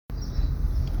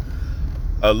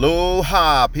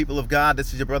Aloha, people of God.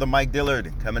 This is your brother Mike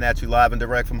Dillard coming at you live and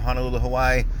direct from Honolulu,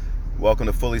 Hawaii. Welcome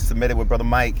to Fully Submitted with Brother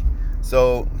Mike.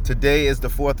 So today is the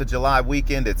 4th of July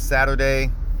weekend. It's Saturday.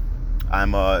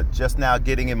 I'm just now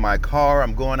getting in my car.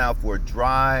 I'm going out for a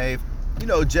drive,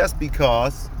 just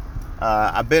because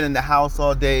I've been in the house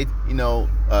all day,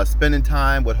 spending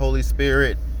time with Holy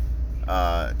Spirit.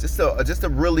 Just a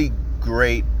really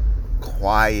great,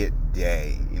 quiet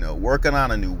day, working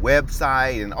on a new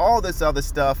website and all this other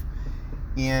stuff.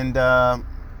 And,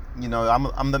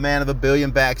 I'm the man of a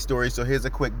billion backstories. So here's a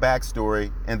quick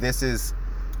backstory. And this is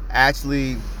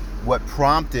actually what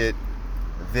prompted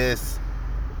this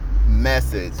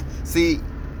message. See,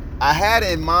 I had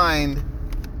in mind,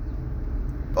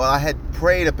 I had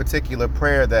prayed a particular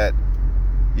prayer that,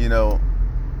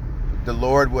 the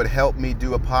Lord would help me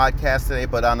do a podcast today,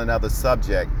 but on another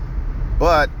subject.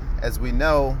 But as we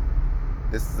know,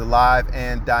 this is a live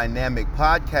and dynamic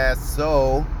podcast.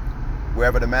 So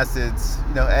wherever the message,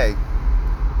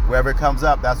 wherever it comes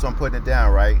up, that's where I'm putting it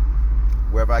down, right?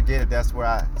 Wherever I get it, that's where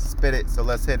I spit it. So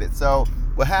let's hit it. So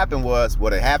what had happened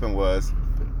was,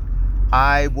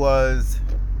 I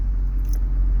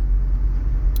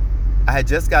had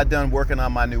just got done working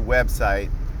on my new website.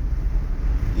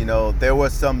 There were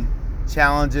some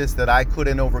challenges that I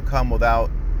couldn't overcome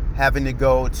without having to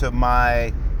go to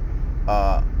my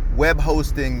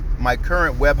my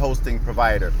current web hosting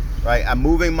provider, right? I'm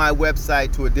moving my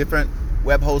website to a different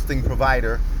web hosting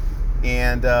provider,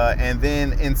 and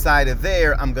then inside of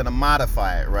there, I'm gonna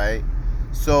modify it, right?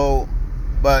 So,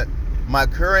 but my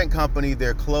current company,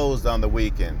 they're closed on the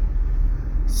weekend.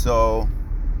 So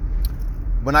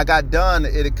when I got done,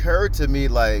 it occurred to me,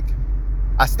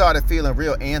 I started feeling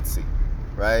real antsy,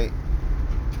 right?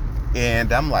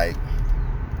 And I'm like,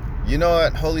 you know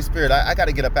what, Holy Spirit, I got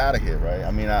to get up out of here, right? I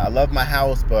mean, I love my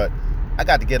house, but I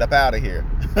got to get up out of here.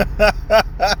 And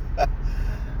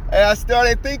I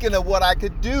started thinking of what I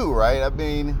could do, right? I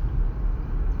mean,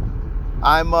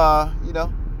 I'm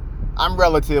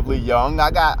relatively young.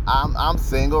 I'm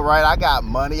single, right? I got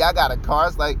money. I got a car.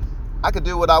 It's like I could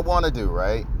do what I want to do,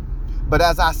 right? But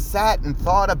as I sat and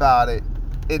thought about it,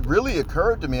 it really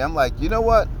occurred to me. I'm like, you know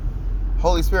what,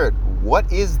 Holy Spirit,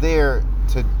 what is there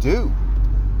to do?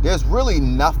 There's really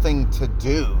nothing to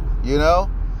do,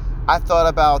 I thought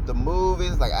about the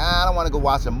movies, I don't want to go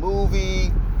watch a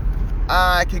movie.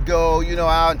 I could go,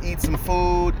 out and eat some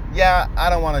food. Yeah,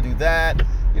 I don't want to do that.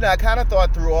 I kind of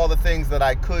thought through all the things that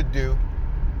I could do.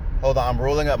 Hold on, I'm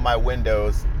rolling up my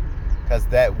windows because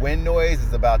that wind noise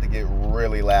is about to get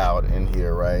really loud in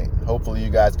here, right? Hopefully you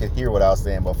guys could hear what I was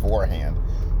saying beforehand.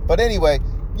 But anyway,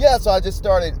 yeah, so I just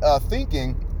started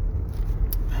thinking,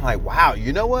 I'm like, wow,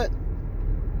 you know what?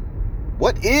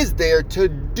 What is there to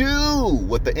do,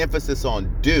 with the emphasis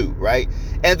on do, right?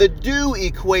 And the do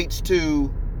equates to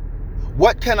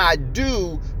what can I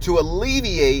do to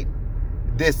alleviate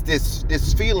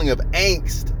this feeling of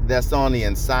angst that's on the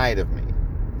inside of me,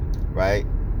 right?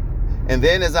 And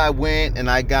then as I went and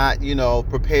I got,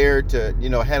 prepared to,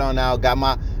 head on out, got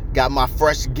my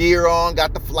fresh gear on,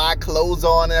 got the fly clothes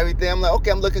on and everything. I'm like, okay,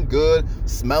 I'm looking good,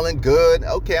 smelling good.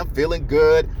 Okay, I'm feeling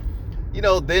good.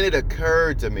 Then it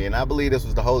occurred to me, and I believe this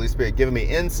was the Holy Spirit giving me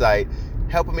insight,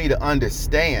 helping me to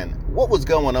understand what was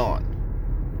going on.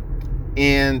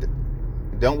 And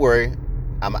don't worry,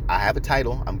 I have a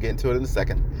title. I'm getting to it in a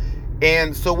second.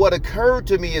 And so what occurred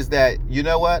to me is that, you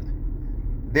know what?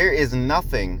 There is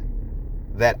nothing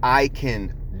that I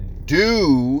can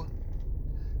do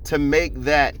to make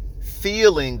that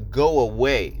feeling go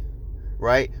away,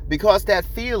 right? Because that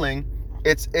feeling,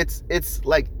 it's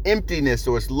like emptiness,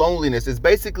 or it's loneliness. It's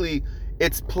basically,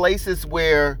 it's places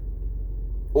where,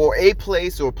 or a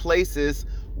place or places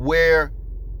where,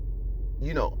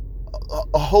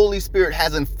 a Holy Spirit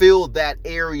hasn't filled that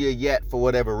area yet for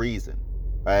whatever reason,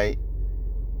 right?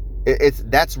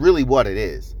 That's really what it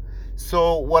is.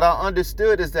 So what I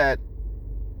understood is that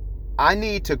I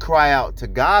need to cry out to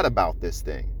God about this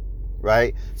thing,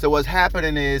 right? So what's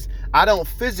happening is I don't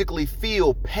physically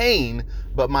feel pain,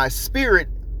 but my spirit,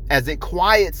 as it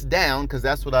quiets down, because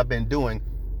that's what I've been doing,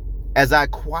 as I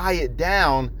quiet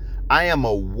down, I am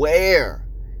aware.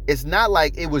 It's not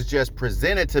like it was just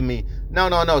presented to me.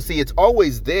 No. See, it's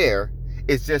always there.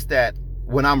 It's just that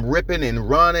when I'm ripping and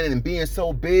running and being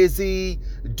so busy,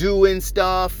 doing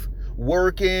stuff,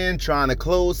 working, trying to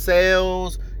close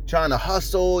sales, trying to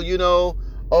hustle,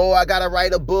 oh, I got to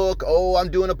write a book. Oh, I'm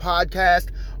doing a podcast.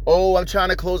 Oh, I'm trying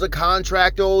to close a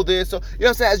contract. Oh, this. So,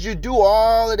 so as you do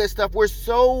all of this stuff, we're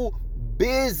so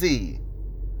busy,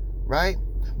 right?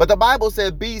 But the Bible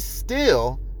said, be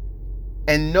still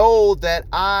and know that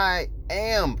I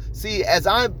am. See, as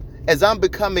I'm As I'm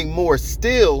becoming more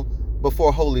still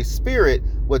before Holy Spirit,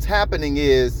 what's happening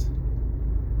is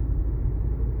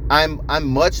I'm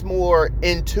much more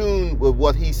in tune with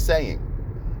what he's saying.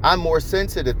 I'm more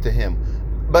sensitive to him.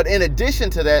 But in addition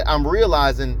to that, I'm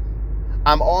realizing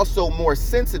I'm also more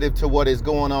sensitive to what is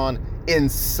going on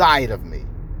inside of me.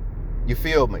 You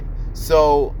feel me?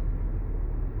 So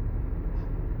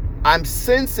I'm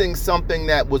sensing something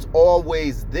that was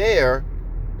always there.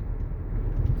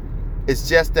 It's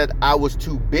just that I was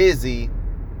too busy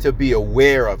to be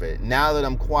aware of it. Now that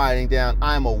I'm quieting down,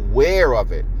 I'm aware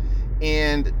of it.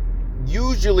 And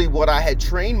usually what I had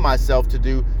trained myself to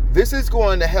do, this is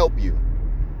going to help you.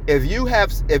 If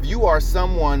you are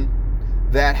someone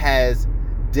that has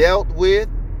dealt with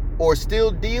or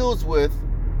still deals with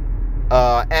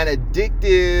an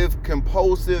addictive,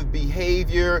 compulsive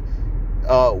behavior,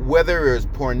 whether it's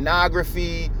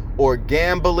pornography or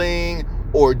gambling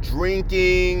or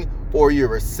drinking, or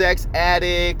you're a sex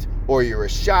addict, or you're a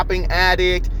shopping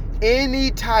addict,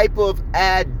 any type of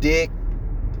addict,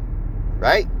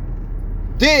 right?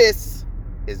 This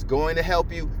is going to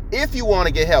help you. If you want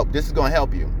to get help, this is going to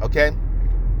help you, okay?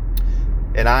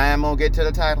 And I am going to get to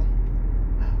the title.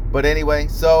 But anyway,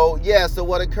 so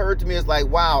what occurred to me is like,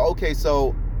 wow, okay,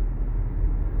 so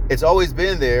it's always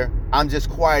been there. I'm just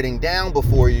quieting down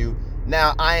before you.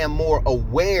 Now I am more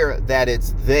aware that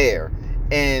it's there.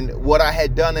 And what I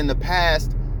had done in the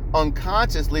past,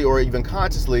 unconsciously or even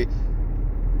consciously,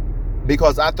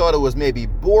 because I thought it was maybe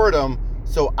boredom,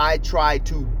 so I tried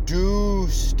to do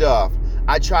stuff.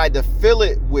 I tried to fill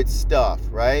it with stuff,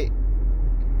 right?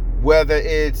 Whether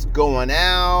it's going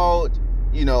out,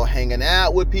 hanging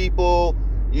out with people,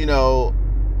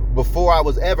 before I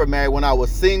was ever married, when I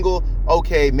was single,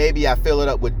 okay, maybe I fill it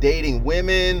up with dating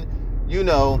women,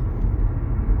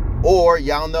 or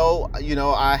y'all know,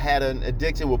 I had an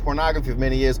addiction with pornography for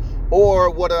many years. Or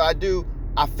what do?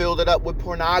 I filled it up with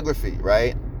pornography,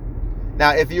 right?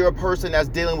 Now, if you're a person that's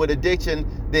dealing with addiction,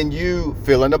 then you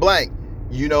fill in the blank.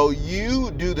 You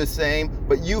do the same,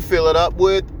 but you fill it up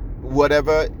with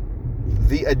whatever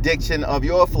the addiction of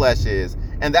your flesh is.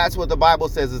 And that's what the Bible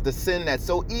says is the sin that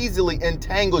so easily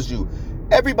entangles you.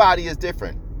 Everybody is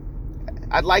different.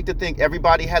 I'd like to think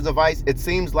everybody has a vice. It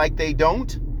seems like they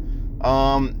don't.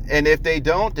 And if they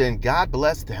don't, then God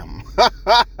bless them.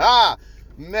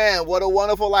 Man, what a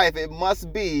wonderful life it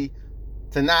must be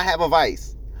to not have a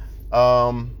vice.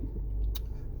 But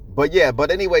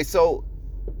anyway, so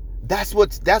that's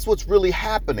what's really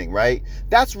happening, right?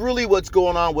 That's really what's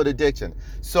going on with addiction.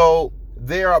 So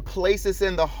there are places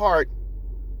in the heart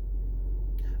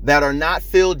that are not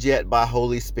filled yet by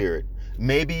Holy Spirit.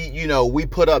 Maybe, we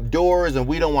put up doors and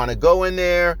we don't want to go in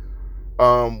there.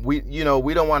 We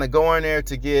don't want to go in there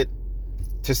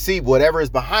to see whatever is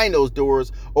behind those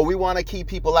doors, or we want to keep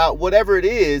people out, whatever it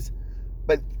is.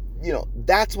 But,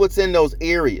 that's what's in those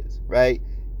areas, right?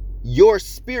 Your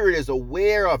spirit is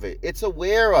aware of it. It's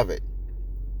aware of it.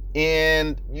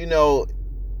 And,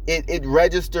 it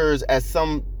registers as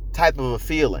some type of a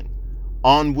feeling.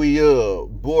 Ennui,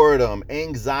 boredom,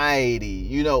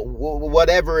 anxiety,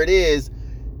 whatever it is,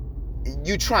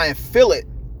 you try and fill it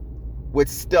with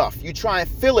stuff. You try and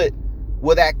fill it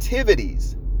with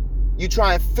activities. You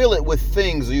try and fill it with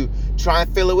things. You try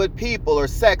and fill it with people or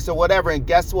sex or whatever. And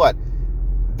guess what?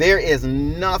 There is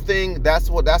nothing. That's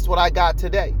what I got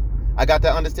today. I got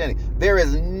that understanding. There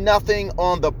is nothing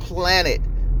on the planet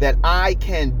that I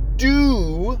can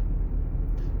do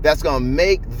that's going to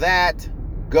make that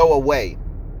go away.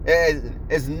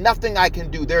 There's nothing I can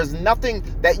do. There's nothing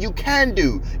that you can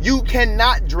do. You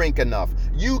cannot drink enough.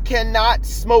 You cannot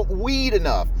smoke weed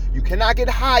enough. You cannot get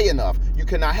high enough. You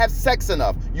cannot have sex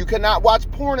enough. You cannot watch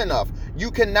porn enough. You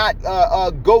cannot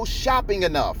go shopping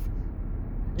enough.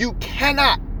 You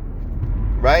cannot,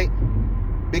 right?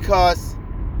 Because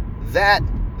that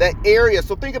area.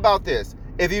 So think about this.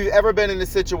 If you've ever been in a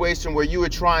situation where you were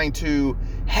trying to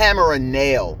hammer a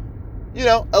nail,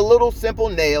 a little simple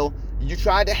nail, you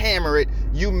tried to hammer it,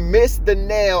 you missed the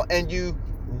nail, and you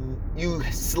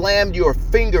slammed your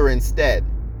finger instead,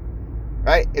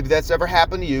 right? If that's ever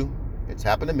happened to you, it's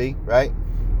happened to me, right?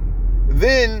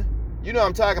 Then, you know what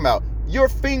I'm talking about. Your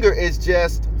finger is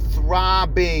just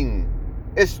throbbing.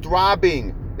 It's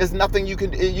throbbing. There's nothing you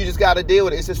just got to deal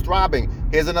with it. It's just throbbing.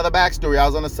 Here's another backstory. I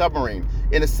was on a submarine.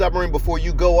 In a submarine, before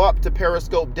you go up to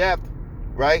periscope depth,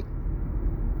 right?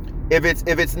 If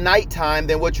it's nighttime,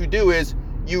 then what you do is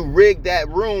you rig that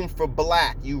room for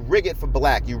black. You rig it for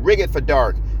black. You rig it for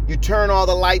dark. You turn all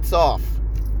the lights off.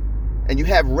 And you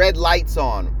have red lights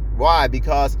on. Why?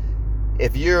 Because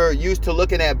if you're used to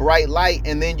looking at bright light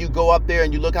and then you go up there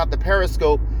and you look out the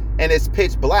periscope and it's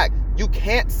pitch black, you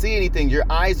can't see anything. Your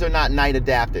eyes are not night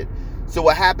adapted. So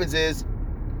what happens is,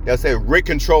 they'll say rig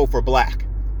control for black,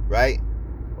 right?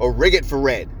 Or rig it for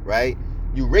red, right?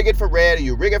 You rig it for red or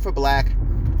you rig it for black.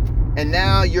 And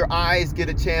now your eyes get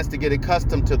a chance to get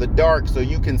accustomed to the dark so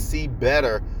you can see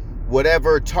better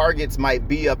whatever targets might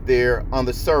be up there on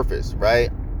the surface, right?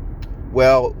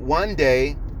 Well, one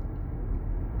day,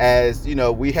 as you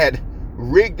know, we had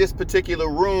rigged this particular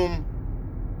room.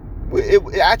 We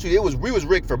was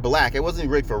rigged for black. It wasn't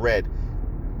rigged for red.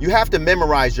 You have to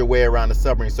memorize your way around the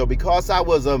submarine. So because I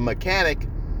was a mechanic,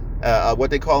 what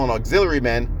they call an auxiliary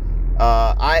man,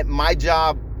 my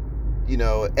job, you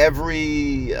know,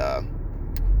 every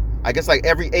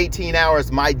 18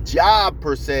 hours, my job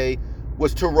per se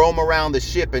was to roam around the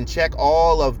ship and check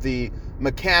all of the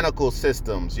mechanical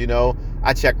systems. You know,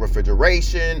 I checked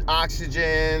refrigeration,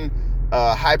 oxygen,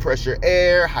 high pressure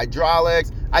air,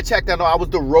 hydraulics. I checked out. I was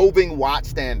the roving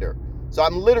watchstander. So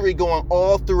I'm literally going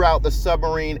all throughout the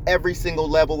submarine, every single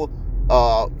level,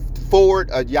 forward.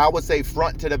 Y'all would say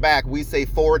front to the back. We say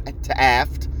forward to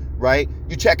aft, right?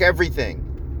 You check everything.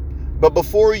 But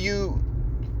before you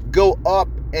go up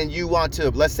and you want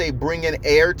to, let's say, bring in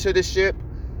air to the ship,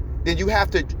 then you have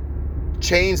to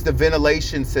change the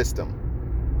ventilation system,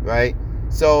 right?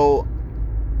 So,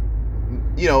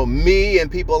 you know, me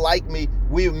and people like me,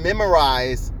 we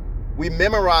memorize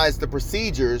the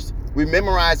procedures. We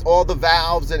memorize all the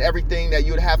valves and everything that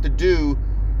you would have to do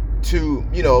to,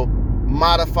 you know,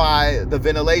 modify the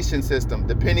ventilation system,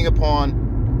 depending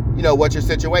upon, you know, what your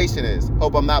situation is.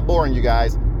 Hope I'm not boring you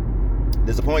guys.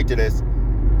 There's a point to this.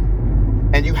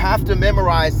 And you have to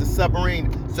memorize the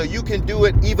submarine so you can do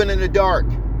it even in the dark,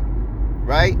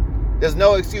 right? There's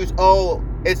no excuse. Oh,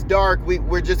 it's dark.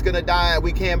 We're just going to die.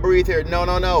 We can't breathe here.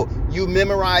 No. You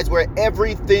memorize where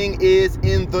everything is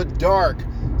in the dark.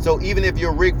 So even if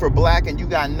you're rigged for black and you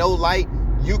got no light,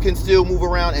 you can still move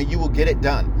around and you will get it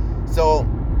done. So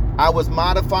I was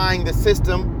modifying the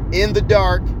system in the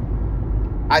dark.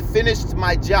 I finished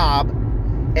my job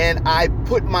and I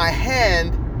put my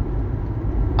hand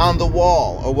on the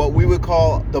wall, or what we would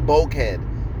call the bulkhead.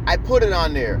 I put it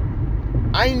on there.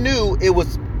 I knew it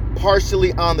was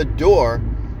partially on the door,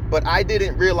 but I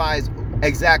didn't realize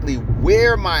exactly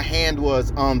where my hand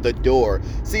was on the door.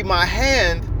 See, my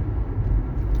hand,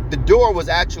 the door was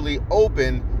actually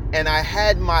open, and I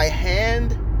had my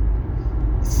hand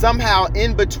somehow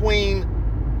in between,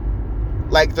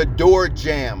 like the door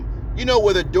jamb. You know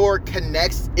where the door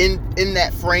connects in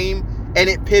that frame and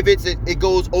it pivots, it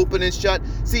goes open and shut.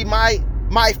 See, my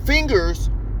fingers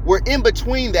were in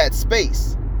between that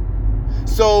space.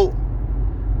 So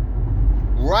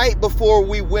right before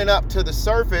we went up to the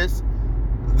surface,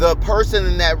 the person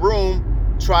in that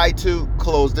room tried to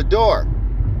close the door.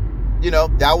 You know,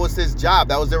 that was his job.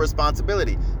 That was their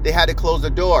responsibility. They had to close the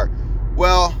door.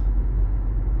 Well,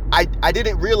 I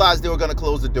didn't realize they were going to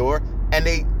close the door, and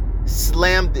they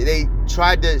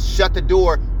tried to shut the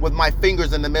door with my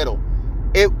fingers in the middle.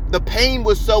 The pain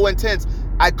was so intense,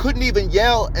 I couldn't even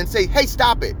yell and say, hey,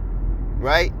 stop it,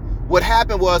 right? What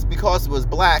happened was, because it was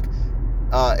black,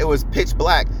 it was pitch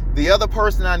black, the other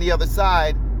person on the other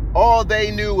side, all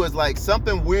they knew was like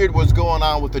something weird was going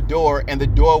on with the door, and the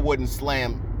door wouldn't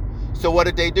slam. So what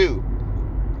did they do?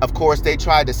 Of course, they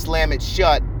tried to slam it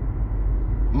shut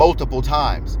multiple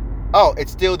times. Oh, it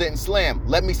still didn't slam.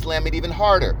 Let me slam it even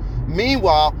harder.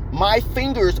 Meanwhile, my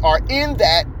fingers are in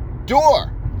that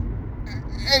door,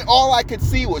 and all I could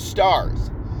see was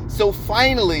stars. So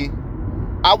finally,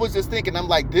 I was just thinking, I'm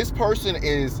like, this person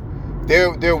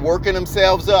they're working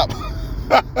themselves up.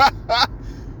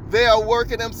 They are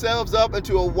working themselves up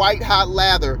into a white hot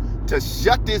lather to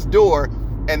shut this door,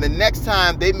 and the next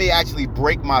time they may actually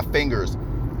break my fingers.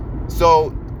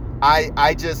 So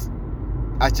I just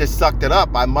sucked it up.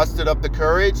 I mustered up the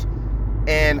courage,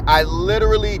 and I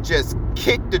literally just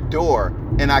kicked the door,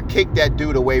 and I kicked that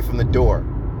dude away from the door.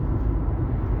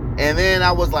 And then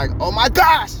I was like, oh my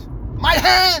gosh, my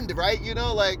hand, right? You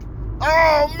know, like,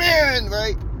 oh man,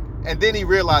 right? And then he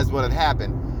realized what had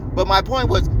happened. But my point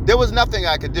was, there was nothing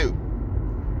I could do.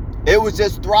 It was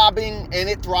just throbbing, and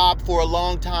it throbbed for a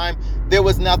long time. There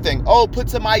was nothing. Oh, put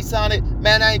some ice on it.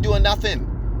 Man, I ain't doing nothing.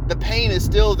 The pain is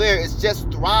still there. It's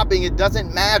just throbbing. It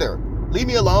doesn't matter. Leave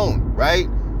me alone, right?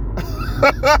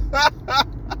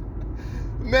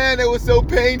 Man, it was so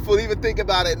painful to even think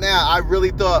about it now. I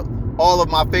really thought all of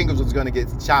my fingers was going to get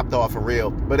chopped off for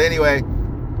real. But anyway,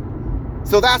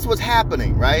 so that's what's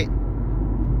happening, right?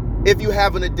 If you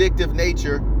have an addictive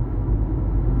nature,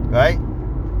 right,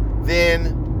 then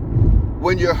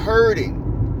when you're hurting,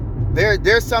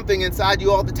 there's something inside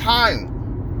you all the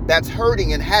time that's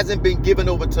hurting and hasn't been given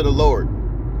over to the Lord.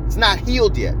 It's not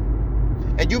healed yet.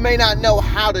 And you may not know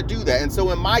how to do that. And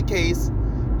so in my case,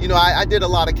 I did a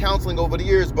lot of counseling over the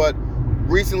years, but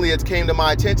recently it came to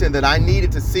my attention that I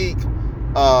needed to seek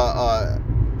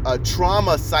a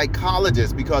trauma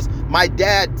psychologist, because my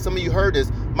dad, some of you heard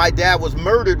this, my dad was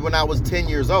murdered when I was 10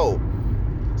 years old.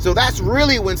 So that's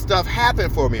really when stuff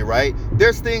happened for me, right?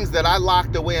 There's things that I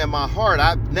locked away in my heart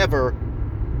I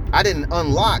didn't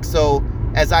unlock. So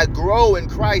as I grow in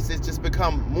Christ, it's just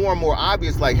become more and more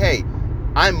obvious, like, hey,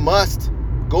 I must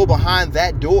go behind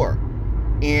that door.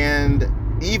 And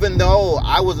even though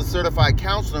I was a certified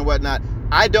counselor and whatnot,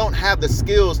 I don't have the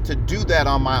skills to do that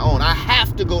on my own. I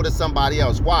have to go to somebody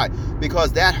else. Why?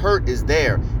 Because that hurt is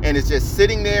there, and it's just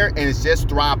sitting there, and it's just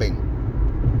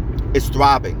throbbing. It's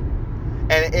throbbing.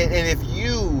 And if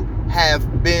you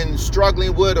have been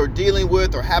struggling with or dealing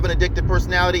with or have an addictive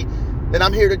personality, then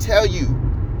I'm here to tell you,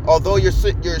 although your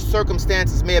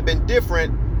circumstances may have been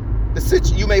different,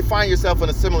 you may find yourself in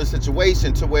a similar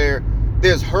situation to where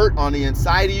there's hurt on the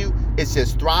inside of you. It's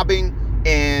just throbbing,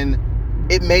 and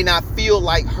it may not feel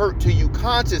like hurt to you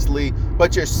consciously,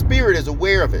 but your spirit is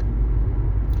aware of it.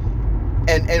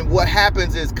 And what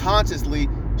happens is, consciously,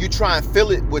 you try and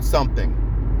fill it with something,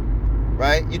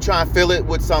 right? You try and fill it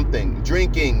with something: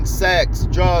 drinking, sex,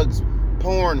 drugs,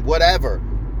 porn, whatever.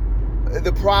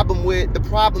 The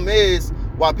problem is,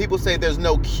 while people say there's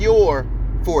no cure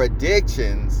for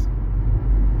addictions,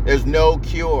 there's no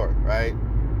cure, right?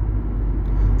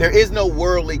 There is no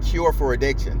worldly cure for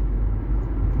addiction,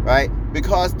 right?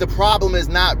 Because the problem is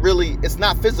it's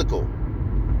not physical.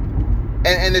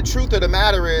 And the truth of the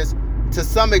matter is, to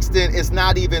some extent, it's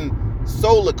not even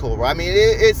soulical, right? I mean,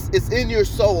 it's in your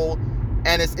soul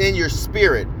and it's in your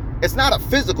spirit. It's not a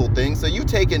physical thing. So you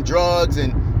taking drugs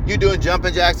and you doing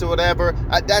jumping jacks or whatever,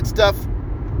 that stuff,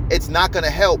 it's not going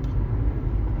to help,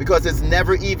 because it's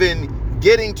never even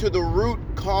getting to the root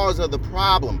cause of the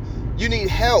problem. You need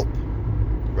help,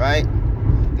 right?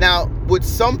 Now, with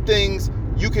some things,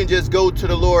 you can just go to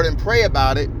the Lord and pray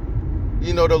about it.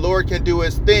 The Lord can do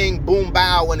his thing, boom,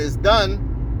 bow, when it's done,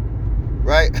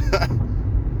 right?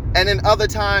 And then other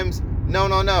times,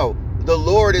 no. The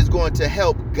Lord is going to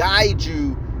help guide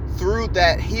you through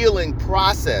that healing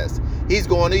process. He's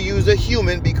going to use a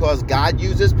human, because God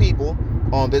uses people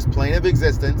on this plane of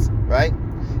existence, right?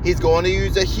 He's going to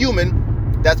use a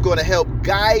human that's going to help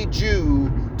guide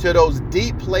you to those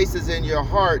deep places in your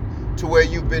heart to where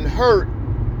you've been hurt,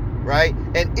 right?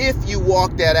 And if you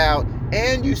walk that out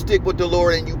and you stick with the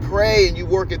Lord and you pray and you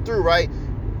work it through, right,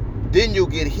 then you'll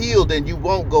get healed and you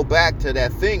won't go back to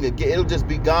that thing again. It'll just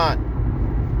be gone.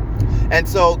 And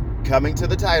so, coming to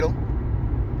the title,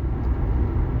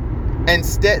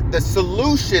 instead, the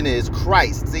solution is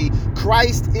Christ. See,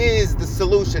 Christ is the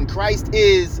solution. Christ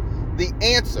is the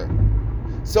answer.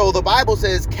 So the Bible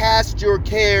says, cast your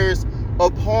cares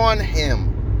upon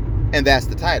him. And that's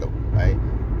the title, right?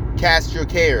 Cast your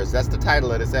cares. That's the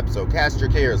title of this episode. Cast your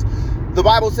cares. The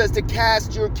Bible says to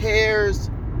cast your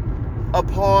cares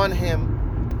upon him,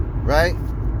 right?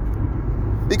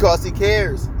 Because he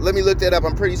cares. Let me look that up.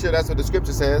 I'm pretty sure that's what the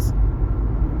scripture says.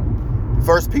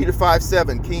 1 Peter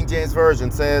 5:7, King James Version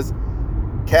says,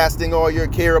 casting all your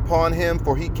care upon him,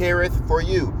 for he careth for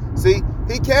you. See,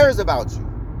 he cares about you.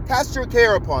 Cast your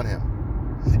care upon him.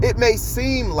 It may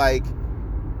seem like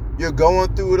you're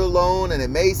going through it alone, and it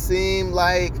may seem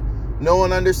like no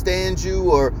one understands you,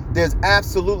 or there's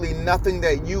absolutely nothing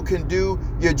that you can do.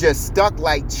 You're just stuck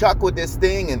like Chuck with this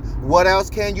thing, and what else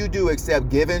can you do except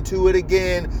give into it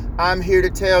again? I'm here to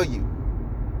tell you,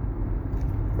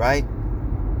 right?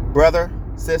 Brother,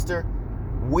 sister,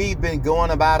 we've been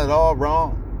going about it all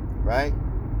wrong, right?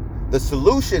 The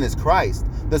solution is Christ.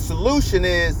 The solution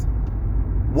is,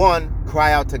 one,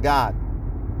 cry out to God.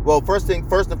 Well, first and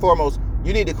foremost,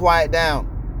 you need to quiet down.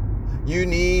 You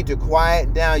need to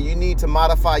quiet down. You need to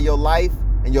modify your life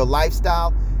and your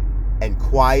lifestyle and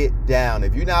quiet down.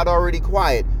 If you're not already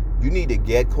quiet, you need to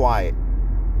get quiet.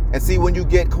 And see, when you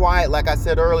get quiet, like I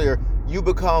said earlier, you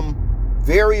become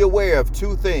very aware of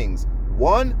two things.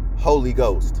 One, Holy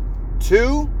Ghost.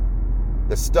 Two,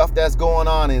 the stuff that's going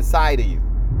on inside of you.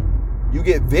 You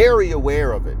get very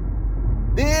aware of it.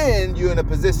 Then you're in a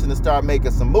position to start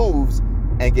making some moves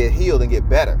and get healed and get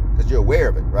better because you're aware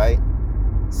of it, right?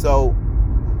 So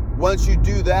once you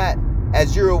do that,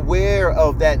 as you're aware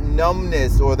of that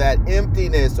numbness or that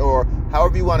emptiness, or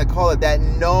however you want to call it, that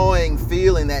gnawing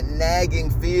feeling, that nagging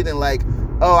feeling like,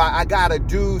 oh, I gotta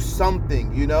do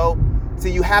something, you know?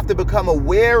 See, you have to become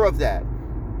aware of that.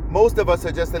 Most of us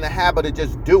are just in the habit of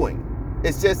just doing.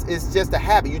 It's just a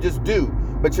habit. You just do,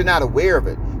 but you're not aware of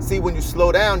it. See, when you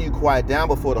slow down, you quiet down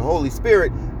before the Holy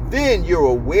Spirit, then you're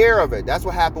aware of it. That's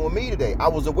what happened with me today. I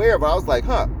was aware of it. I was like,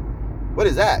 What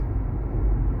is that?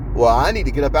 Well, I need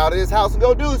to get up out of this house and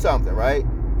go do something, right?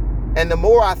 And the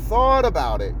more I thought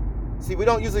about it, see, we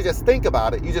don't usually just think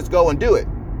about it. You just go and do it.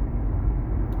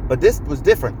 But this was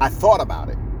different. I thought about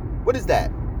it. What is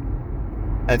that?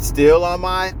 And still on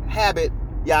my habit,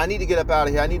 yeah, I need to get up out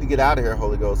of here. I need to get out of here,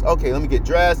 Holy Ghost. Okay, let me get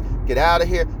dressed, get out of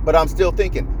here. But I'm still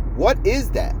thinking, what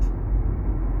is that?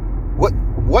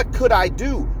 What could I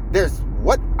do?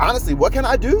 Honestly, what can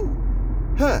I do?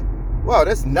 Well,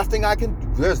 there's nothing I can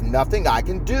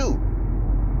do.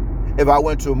 If I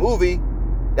went to a movie,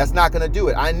 that's not going to do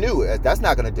it. I knew it. That's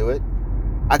not going to do it.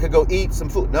 I could go eat some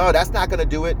food. No, that's not going to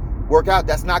do it. Work out.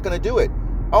 That's not going to do it.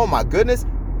 Oh my goodness.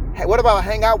 Hey, what about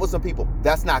hang out with some people?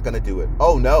 That's not going to do it.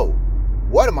 Oh no.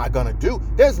 What am I going to do?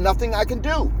 There's nothing I can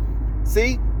do.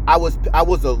 See, I was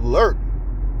alert.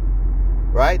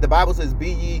 Right? The Bible says,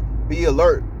 be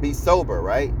alert, be sober,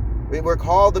 right? We're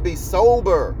called to be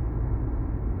sober.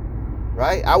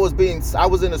 Right? I was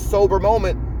in a sober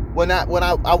moment when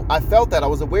I felt that. I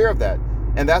was aware of that.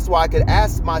 And that's why I could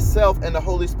ask myself and the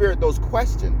Holy Spirit those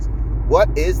questions. What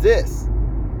is this?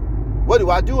 What do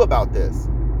I do about this?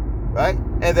 Right?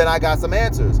 And then I got some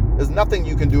answers. There's nothing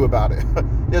you can do about it.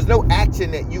 There's no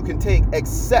action that you can take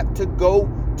except to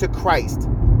go to Christ.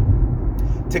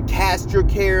 To cast your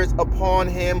cares upon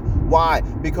him. Why?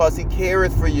 Because he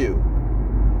careth for you.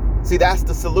 See, that's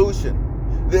the solution.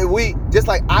 Just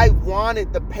like I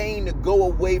wanted the pain to go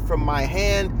away from my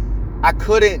hand, I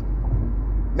couldn't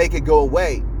make it go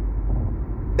away.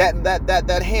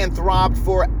 That hand throbbed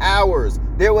for hours.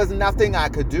 There was nothing I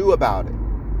could do about it.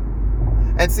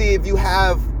 And see, if you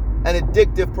have an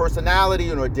addictive personality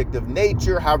or addictive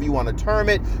nature, however you want to term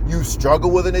it, you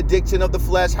struggle with an addiction of the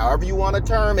flesh, however you want to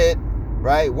term it,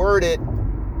 right? Word it.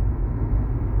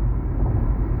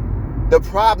 The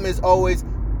problem is always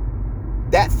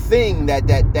that thing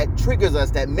that triggers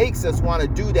us, that makes us want to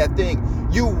do that thing.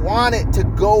 You want it to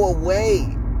go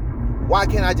away. Why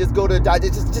can't I just go to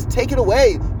just take it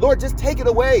away? Lord, just take it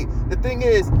away. The thing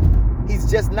is, he's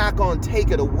just not going to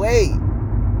take it away.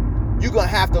 You're going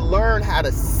to have to learn how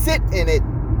to sit in it,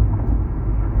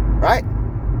 right?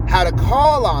 How to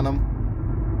call on him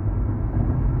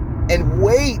and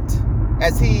wait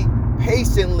as he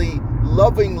patiently,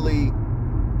 lovingly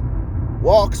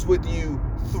walks with you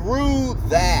through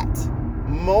that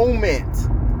moment.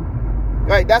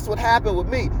 Right? That's what happened with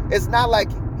me. It's not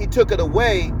like he took it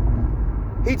away.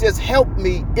 He just helped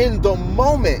me in the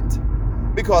moment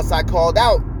because I called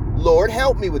out, Lord,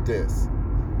 help me with this.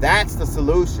 That's the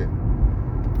solution.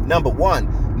 Number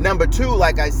one. Number two,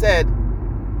 like I said,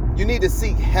 you need to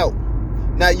seek help.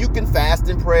 Now, you can fast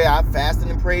and pray. I've fasted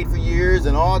and prayed for years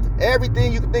and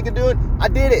everything you can think of doing. I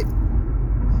did it.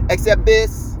 Except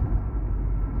this,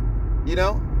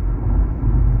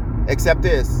 except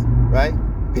this, right?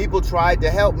 People tried to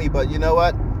help me, but you know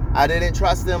what? I didn't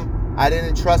trust them. I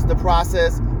didn't trust the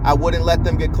process. I wouldn't let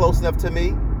them get close enough to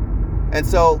me. And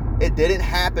so it didn't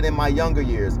happen in my younger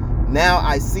years. Now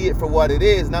I see it for what it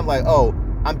is. And I'm like, oh,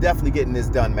 I'm definitely getting this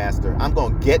done, Master. I'm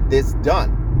going to get this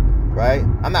done, right?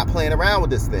 I'm not playing around with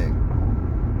this thing,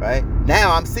 right?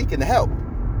 Now I'm seeking the help,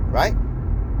 right?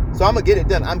 So I'm going to get it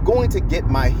done. I'm going to get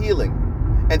my healing.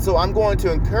 And so I'm going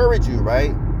to encourage you,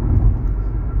 right?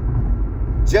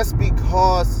 Just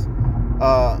because,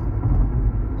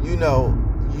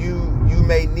 you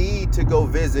may need to go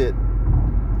visit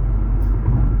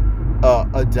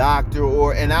a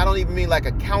doctor and I don't even mean like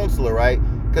a counselor, right?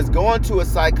 Because going to a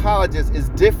psychologist is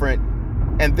different.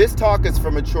 And this talk is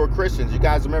for mature Christians. You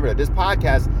guys remember that. This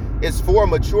podcast is for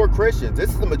mature Christians. This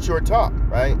is the mature talk,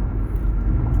 right?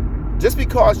 Just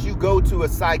because you go to a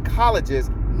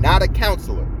psychologist, not a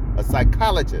counselor, a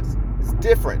psychologist, it's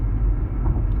different.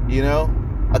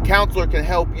 A counselor can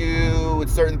help you with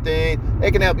certain things.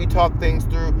 They can help you talk things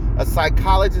through. A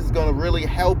psychologist is going to really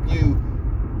help you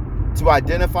to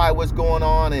identify what's going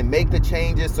on and make the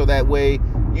changes so that way,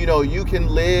 you can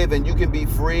live and you can be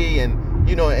free and,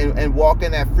 and walk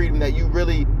in that freedom that you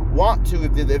really want to,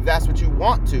 if that's what you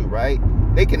want to, right?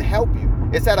 They can help you.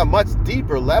 It's at a much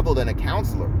deeper level than a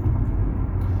counselor.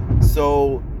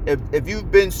 So if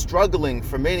you've been struggling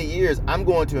for many years, I'm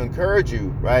going to encourage you,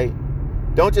 right?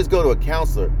 Don't just go to a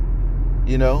counselor,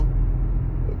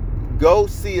 Go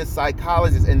see a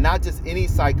psychologist, and not just any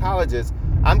psychologist.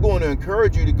 I'm going to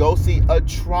encourage you to go see a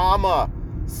trauma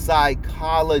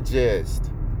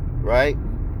psychologist, right?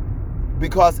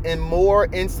 Because in more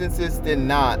instances than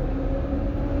not,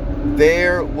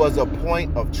 there was a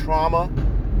point of trauma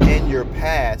in your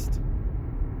past,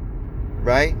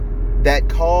 right? That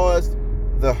caused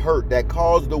the hurt, that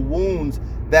caused the wounds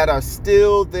that are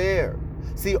still there.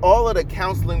 See, all of the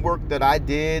counseling work that I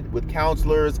did with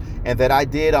counselors and that I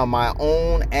did on my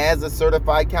own as a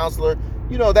certified counselor,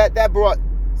 that brought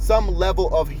some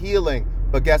level of healing.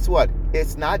 But guess what?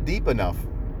 It's not deep enough.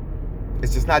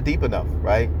 It's just not deep enough,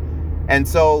 right? And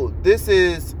so this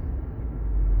is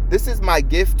my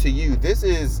gift to you. This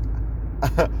is,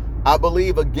 I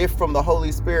believe, a gift from the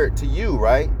Holy Spirit to you,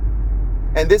 right?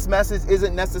 And this message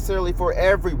isn't necessarily for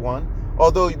everyone,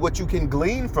 although what you can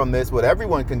glean from this, what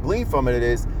everyone can glean from it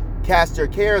is, cast your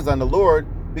cares on the Lord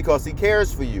because he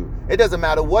cares for you. It doesn't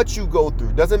matter what you go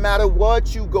through. Doesn't matter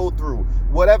what you go through.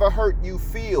 Whatever hurt you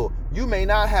feel, you may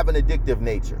not have an addictive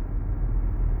nature.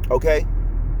 Okay?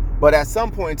 But at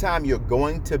some point in time, you're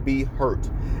going to be hurt.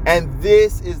 And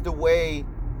this is the way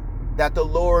that the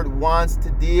Lord wants to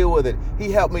deal with it.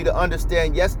 He helped me to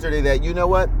understand yesterday that, you know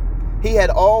what? He had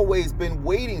always been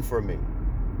waiting for me.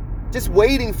 Just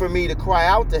waiting for me to cry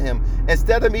out to him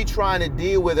instead of me trying to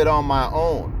deal with it on my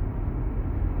own.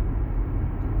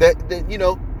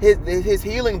 His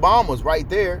healing balm was right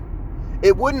there.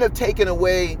 It wouldn't have taken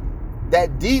away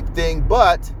that deep thing,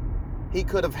 but he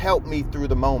could have helped me through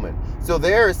the moment. So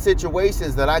there are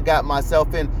situations that I got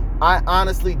myself in. I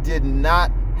honestly did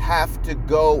not have to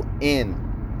go in.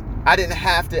 I didn't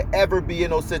have to ever be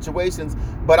in those situations,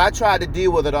 but I tried to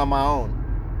deal with it on my own,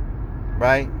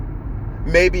 right?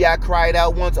 Maybe I cried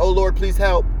out once, oh Lord, please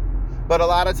help. But a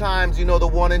lot of times, the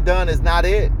one and done is not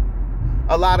it.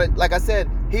 Like I said,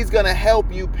 he's going to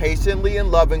help you patiently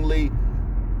and lovingly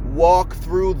walk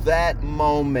through that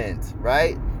moment,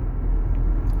 right?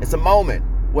 It's a moment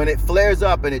when it flares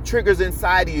up and it triggers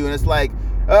inside of you and it's like,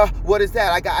 what is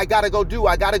that? I got to go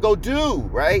do,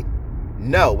 right?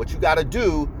 No, what you got to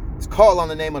do is call on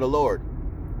the name of the Lord.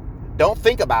 Don't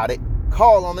think about it.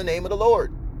 Call on the name of the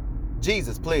Lord.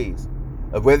 Jesus, please.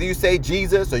 Whether you say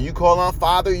Jesus or you call on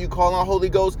Father, you call on Holy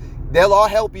Ghost, they'll all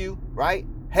help you, right?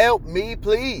 Help me,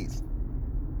 please.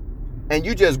 And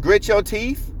you just grit your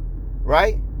teeth,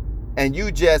 right? And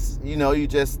you just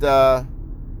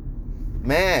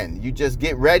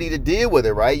get ready to deal with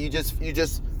it, right? You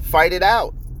just fight it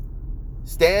out.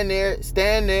 Stand there,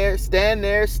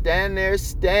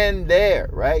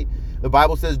 right? The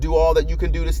Bible says do all that you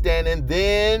can do to stand and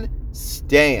then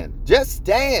stand. Just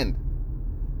stand.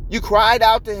 You cried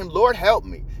out to him, Lord, help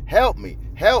me, help me,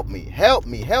 help me, help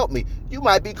me, help me. You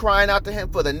might be crying out to him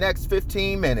for the next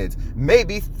 15 minutes,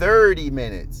 maybe 30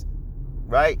 minutes,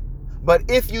 right? But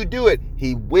if you do it,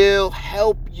 he will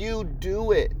help you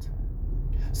do it.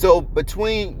 So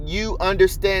between you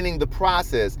understanding the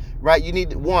process, right, you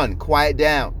need one, quiet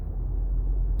down.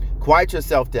 Quiet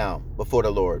yourself down before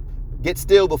the Lord. Get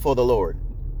still before the Lord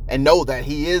and know that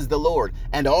he is the Lord,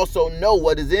 and also know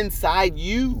what is inside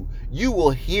you. You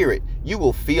will hear it. You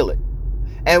will feel it.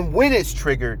 And when it's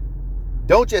triggered,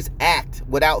 don't just act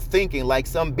without thinking like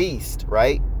some beast,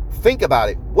 right? Think about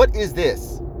it. What is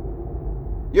this?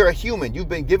 You're a human. You've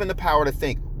been given the power to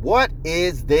think. What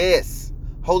is this?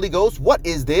 Holy Ghost, what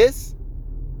is this?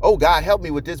 Oh, God, help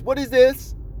me with this. What is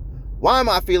this? Why am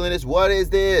I feeling this? What is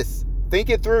this? Think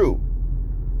it through.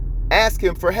 Ask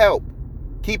him for help.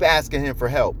 Keep asking him for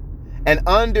help. And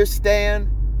understand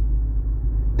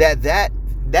that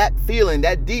feeling,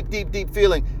 that deep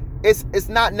feeling, it's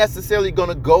not necessarily going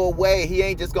to go away. He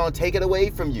ain't just going to take it away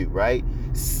from you, right?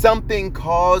 Something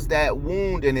caused that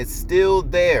wound and it's still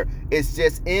there. It's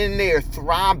just in there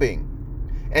throbbing.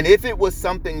 And if it was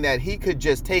something that he could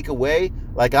just take away,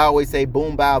 like I always say,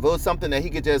 boom, bow, if it was something that he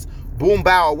could just boom,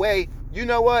 bow away, you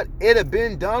know what? It'd have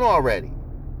been done already.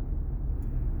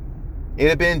 It'd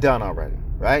have been done already,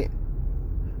 right?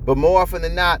 But more often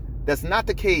than not, that's not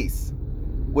the case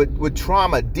with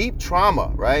trauma, deep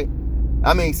trauma, right?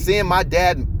 I mean, seeing my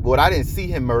dad, I didn't see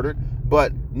him murdered,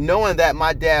 but knowing that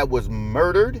my dad was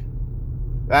murdered,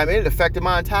 I mean, it affected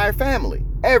my entire family,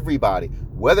 everybody,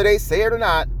 whether they say it or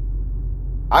not.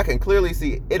 I can clearly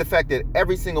see it affected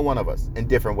every single one of us in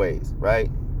different ways, right?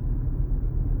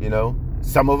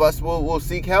 Some of us will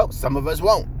seek help, some of us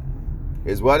won't.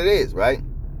 Is what it is, right?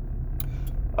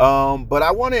 But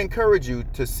I want to encourage you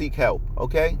to seek help,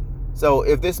 okay? So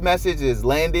if this message is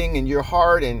landing in your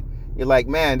heart and you're like,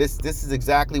 man, this is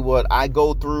exactly what I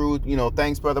go through,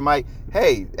 thanks, Brother Mike.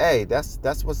 Hey,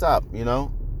 that's what's up,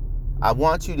 I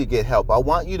want you to get help. I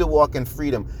want you to walk in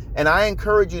freedom. And I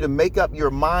encourage you to make up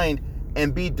your mind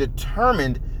and be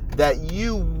determined that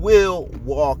you will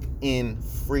walk in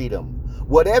freedom.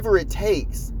 Whatever it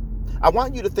takes. I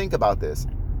want you to think about this.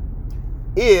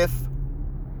 If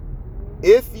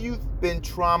you've been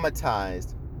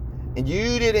traumatized and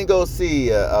you didn't go see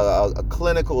a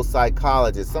clinical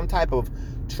psychologist, some type of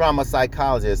trauma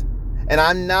psychologist, and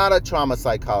I'm not a trauma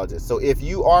psychologist, so if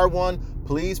you are one,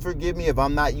 Please forgive me if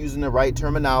I'm not using the right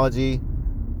terminology.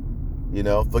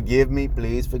 Forgive me,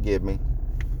 please forgive me.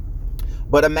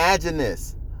 But imagine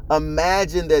this.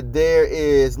 Imagine that there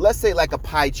is, let's say, like a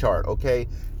pie chart, okay?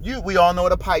 We all know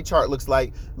what a pie chart looks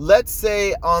like. Let's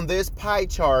say on this pie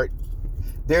chart,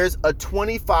 there's a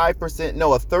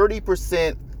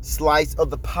 30% slice of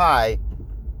the pie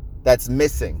that's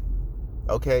missing,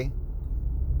 okay?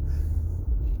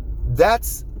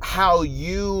 That's how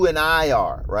you and I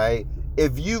are, right?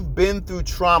 If you've been through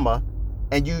trauma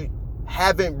and you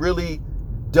haven't really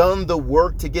done the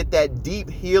work to get that deep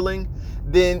healing,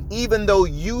 then even though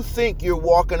you think you're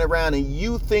walking around and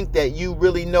you think that you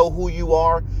really know who you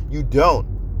are, you don't.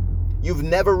 You've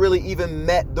never really even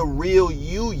met the real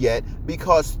you yet,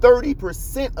 because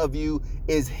 30% of you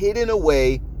is hidden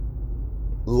away,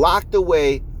 locked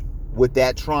away with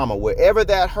that trauma. Wherever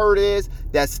that hurt is,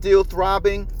 that's still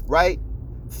throbbing, right?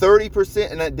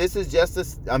 30%, and this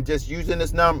is I'm just using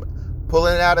this number,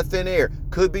 pulling it out of thin air.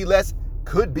 Could be less,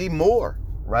 could be more,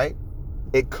 right?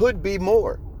 It could be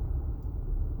more.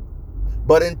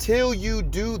 But until you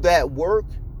do that work,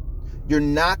 you're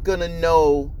not going to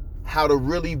know how to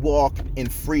really walk in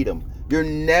freedom. You're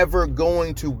never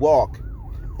going to walk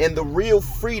in the real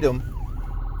freedom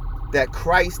that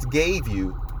Christ gave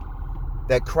you,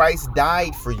 that Christ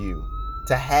died for you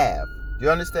to have. Do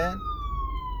you understand?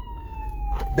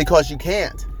 Because you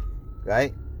can't,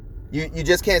 right? You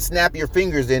just can't snap your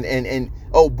fingers and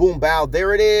oh, boom, bow,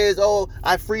 there it is. Oh,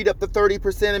 I freed up the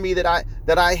 30% of me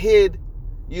that I hid,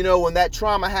 when that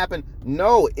trauma happened.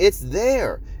 No, it's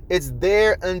there. It's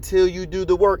there until you do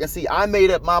the work. And see, I made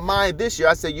up my mind this year.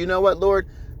 I said, you know what, Lord?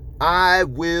 I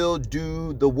will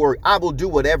do the work. I will do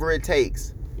whatever it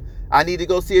takes. I need to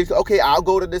go see it. Okay, I'll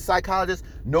go to the psychologist.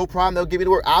 No problem. They'll give me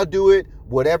the work. I'll do it.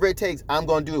 Whatever it takes, I'm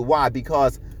going to do it. Why?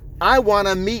 Because I want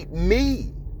to meet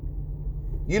me.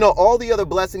 All the other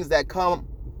blessings that come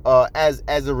as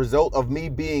a result of me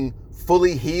being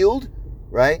fully healed,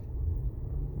 right?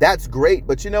 That's great.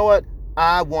 But you know what?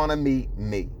 I want to meet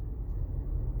me.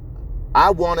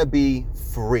 I want to be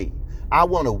free. I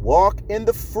want to walk in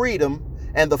the freedom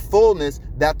and the fullness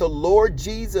that the Lord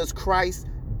Jesus Christ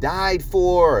died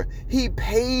for. He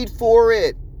paid for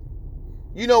it.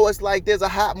 It's like there's a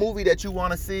hot movie that you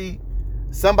want to see.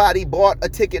 Somebody bought a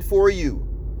ticket for you.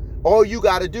 All you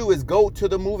got to do is go to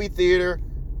the movie theater,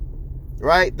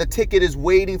 right? The ticket is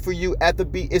waiting for you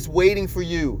it's waiting for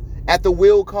you at the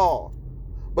will call.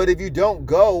 But if you don't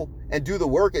go and do the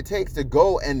work it takes to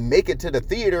go and make it to the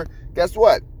theater, guess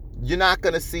what? You're not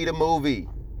going to see the movie.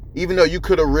 Even though you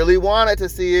could have really wanted to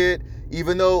see it,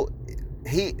 even though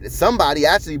somebody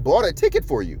actually bought a ticket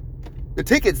for you. The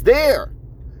ticket's there.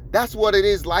 That's what it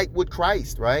is like with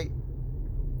Christ, right?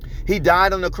 He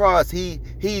died on the cross. He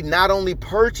not only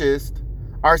purchased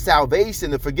our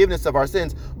salvation, the forgiveness of our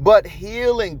sins, but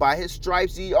healing. By his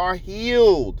stripes ye are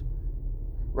healed,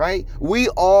 right? We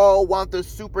all want the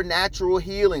supernatural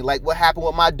healing, like what happened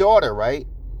with my daughter, right?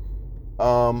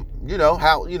 How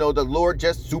the Lord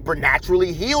just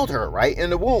supernaturally healed her, right,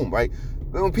 in the womb, right?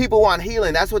 When people want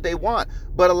healing, that's what they want.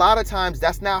 But a lot of times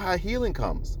that's not how healing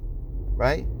comes,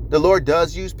 right? The Lord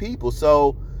does use people.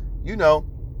 So,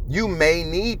 you may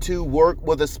need to work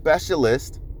with a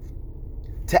specialist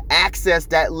to access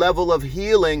that level of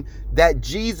healing that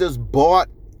Jesus bought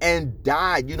and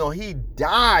died. He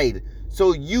died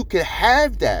so you could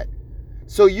have that.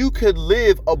 So you could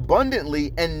live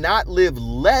abundantly and not live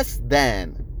less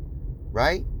than,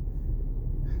 right?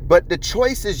 But the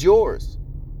choice is yours.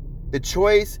 The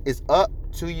choice is up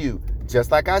to you.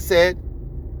 Just like I said,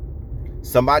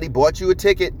 somebody bought you a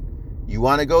ticket. You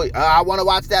want to go, I want to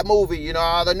watch that movie.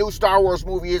 The new Star Wars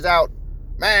movie is out.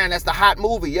 Man, that's the hot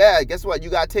movie. Yeah, guess what? You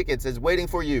got tickets. It's waiting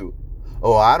for you.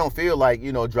 Oh, I don't feel like,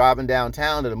 driving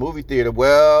downtown to the movie theater.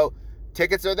 Well,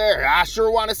 tickets are there. I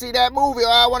sure want to see that movie.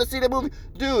 I want to see that movie.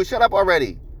 Dude, shut up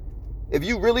already. If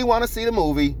you really want to see the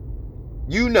movie,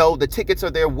 the tickets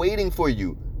are there waiting for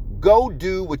you. Go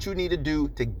do what you need to do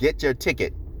to get your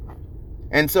ticket.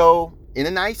 And so, in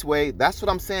a nice way, that's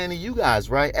what I'm saying to you guys,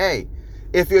 right? Hey,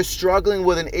 if you're struggling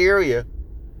with an area,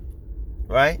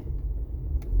 right,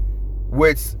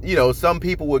 which, some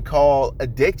people would call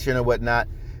addiction or whatnot,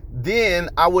 then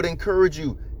I would encourage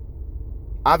you,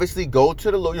 obviously, go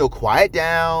to the Lord, quiet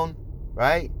down,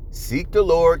 right? Seek the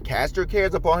Lord, cast your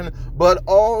cares upon him, but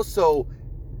also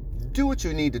do what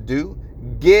you need to do.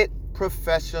 Get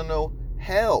professional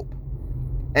help.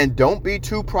 And don't be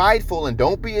too prideful and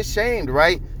don't be ashamed,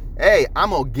 right? Hey,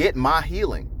 I'm going to get my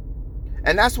healing.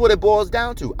 And that's what it boils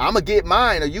down to. I'm going to get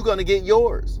mine. Are you going to get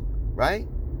yours? Right?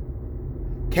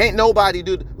 Can't nobody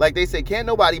like they say, can't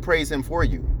nobody praise him for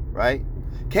you, right?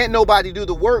 Can't nobody do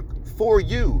the work for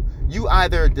you. You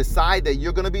either decide that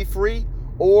you're going to be free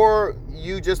or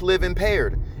you just live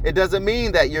impaired. It doesn't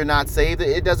mean that you're not saved.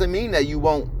 It doesn't mean that you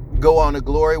won't go on to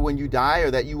glory when you die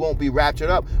or that you won't be raptured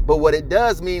up. But what it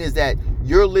does mean is that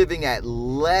you're living at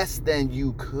less than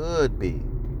you could be.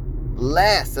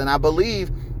 Less. And I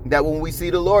believe that when we see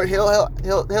the Lord,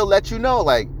 he'll let you know,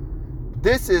 like,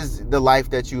 this is the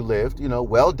life that you lived.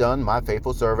 Well done, my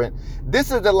faithful servant. This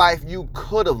is the life you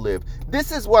could have lived.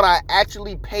 This is what I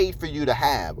actually paid for you to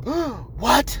have.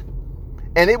 What?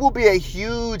 And it will be a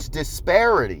huge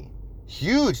disparity,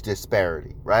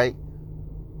 right?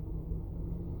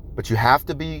 But you have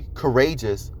to be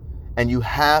courageous and you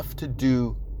have to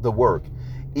do the work.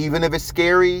 Even if it's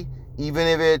scary, even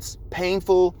if it's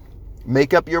painful,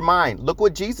 make up your mind. Look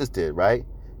what Jesus did, right?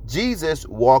 Jesus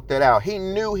walked it out. He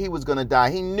knew he was going to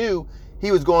die. He knew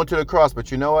he was going to the cross.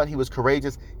 But you know what? He was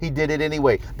courageous. He did it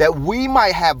anyway. That we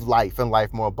might have life and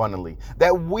life more abundantly.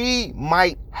 That we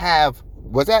might have,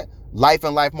 life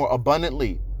and life more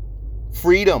abundantly.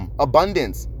 Freedom,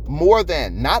 abundance, more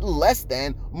than, not less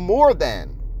than, more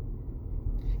than.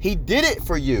 He did it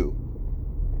for you.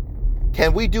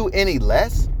 Can we do any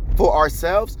less for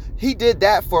ourselves? He did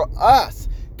that for us.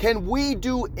 Can we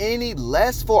do any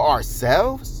less for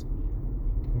ourselves?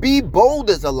 Be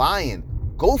bold as a lion.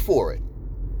 Go for it.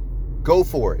 Go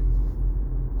for it.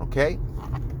 Okay?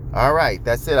 All right.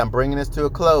 That's it. I'm bringing this to a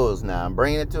close now.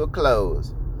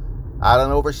 I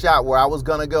done overshot where I was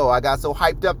going to go. I got so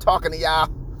hyped up talking to y'all.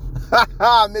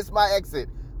 I missed my exit.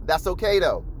 That's okay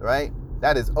though, right?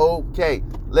 That is okay.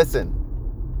 Listen,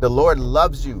 the Lord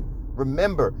loves you.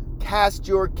 Remember, cast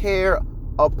your care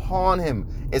upon him.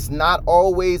 It's not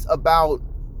always about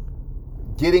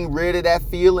getting rid of that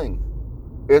feeling.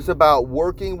 It's about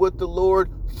working with the Lord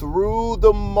through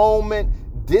the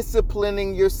moment,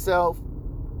 disciplining yourself,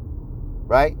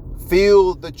 right?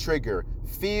 Feel the trigger,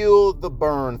 feel the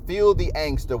burn, feel the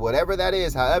angst or whatever that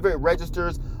is, however it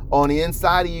registers on the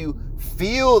inside of you,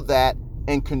 feel that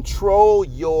and control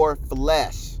your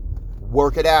flesh.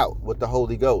 Work it out with the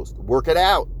Holy Ghost. Work it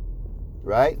out,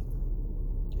 right?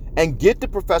 And get the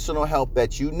professional help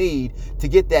that you need to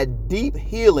get that deep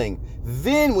healing.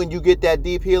 Then when you get that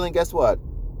deep healing, guess what?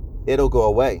 It'll go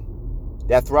away.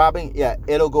 That throbbing,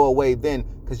 it'll go away then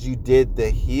because you did the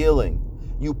healing.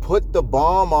 You put the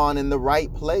balm on in the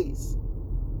right place,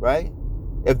 right?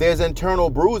 If there's internal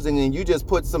bruising and you just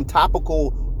put some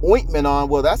topical ointment on,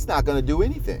 well, that's not going to do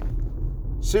anything.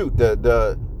 Shoot,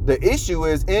 the issue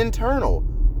is internal.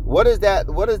 What is that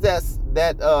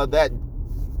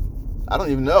I don't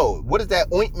even know. What is that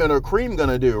ointment or cream going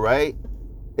to do, right?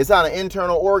 It's on an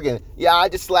internal organ. Yeah, I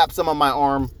just slapped some on my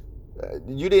arm.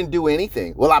 You didn't do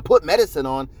anything. Well, I put medicine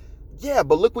on. Yeah,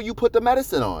 but look where you put the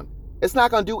medicine on. It's not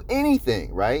going to do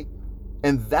anything, right?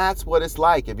 And that's what it's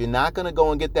like. If you're not going to go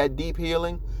and get that deep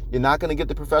healing, you're not going to get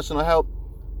the professional help,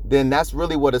 then that's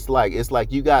really what it's like. It's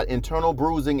like you got internal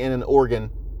bruising in an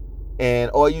organ and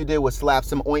all you did was slap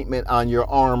some ointment on your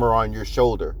arm or on your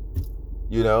shoulder,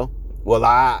 Well,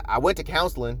 I went to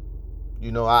counseling,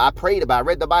 I prayed about it, I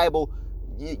read the Bible.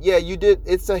 Yeah, you did.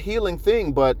 It's a healing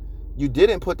thing, but you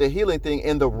didn't put the healing thing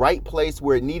in the right place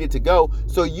where it needed to go.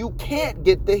 So you can't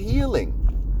get the healing.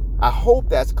 I hope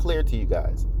that's clear to you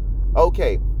guys.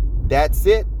 Okay, that's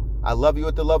it. I love you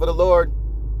with the love of the Lord.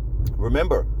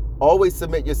 Remember, always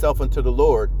submit yourself unto the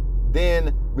Lord,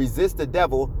 then resist the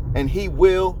devil and he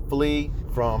will flee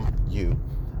from you.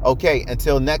 Okay,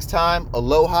 until next time,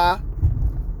 aloha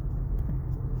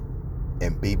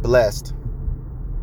and be blessed.